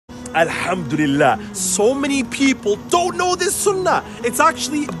Alhamdulillah, so many people don't know this sunnah. It's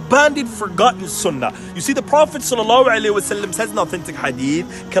actually a banded, forgotten sunnah. You see, the Prophet ﷺ says an authentic hadith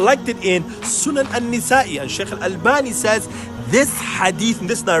collected in Sunan an-Nisa'i, and Shaykh al-Albani says this hadith and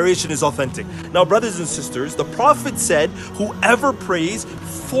this narration is authentic. Now, brothers and sisters, the Prophet said, whoever prays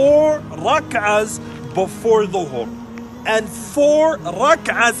 4 rak'ahs before dhuhr and 4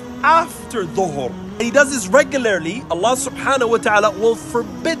 rak'ahs after dhuhr, he does this regularly, Allah subhanahu wa ta'ala will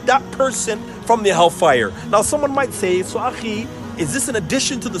forbid that person from the hellfire. Now someone might say, so akhi, is this in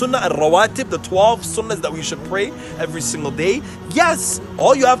addition to the sunnah al-rawatib, the 12 sunnahs that we should pray every single day? Yes,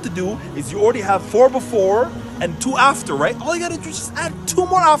 all you have to do is you already have 4 before and 2 after, right? All you gotta do is just add 2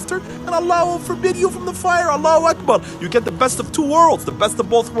 more after, and Allah will forbid you from the fire. Allahu Akbar. You get the best of 2 worlds, the best of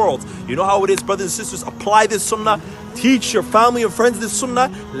both worlds. You know how it is, brothers and sisters. Apply this sunnah. Teach your family and friends this sunnah.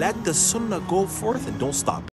 Let the sunnah go forth and don't stop.